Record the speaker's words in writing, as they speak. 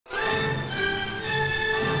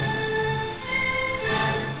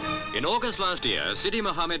In August last year, Sidi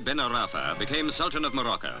Mohammed bin Arafa became Sultan of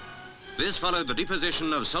Morocco. This followed the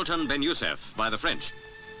deposition of Sultan bin Youssef by the French.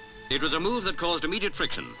 It was a move that caused immediate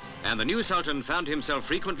friction, and the new Sultan found himself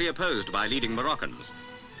frequently opposed by leading Moroccans.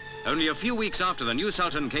 Only a few weeks after the new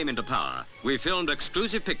Sultan came into power, we filmed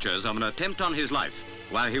exclusive pictures of an attempt on his life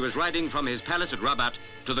while he was riding from his palace at Rabat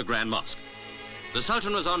to the Grand Mosque. The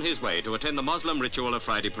Sultan was on his way to attend the Muslim ritual of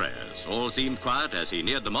Friday prayers. All seemed quiet as he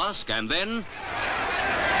neared the mosque, and then...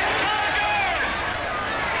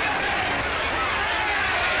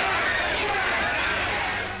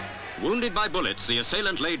 Wounded by bullets, the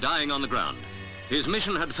assailant lay dying on the ground. His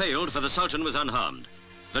mission had failed, for the Sultan was unharmed.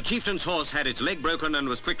 The chieftain's horse had its leg broken and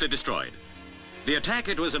was quickly destroyed. The attack,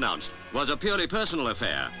 it was announced, was a purely personal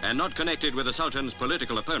affair and not connected with the Sultan's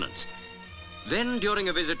political opponents. Then, during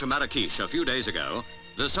a visit to Marrakech a few days ago,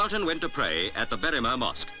 the Sultan went to pray at the Berrima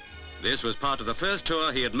Mosque. This was part of the first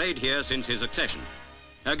tour he had made here since his accession.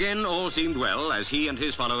 Again, all seemed well as he and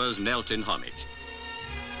his followers knelt in homage.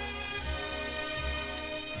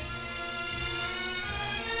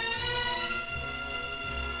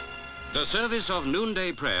 The service of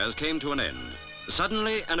noonday prayers came to an end.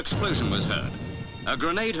 Suddenly, an explosion was heard. A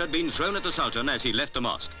grenade had been thrown at the Sultan as he left the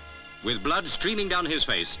mosque. With blood streaming down his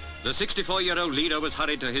face, the 64-year-old leader was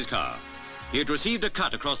hurried to his car. He had received a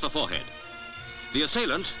cut across the forehead. The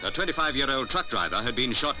assailant, a 25-year-old truck driver, had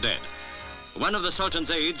been shot dead. One of the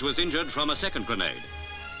Sultan's aides was injured from a second grenade.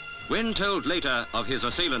 When told later of his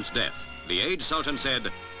assailant's death, the aged Sultan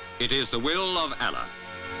said, "It is the will of Allah."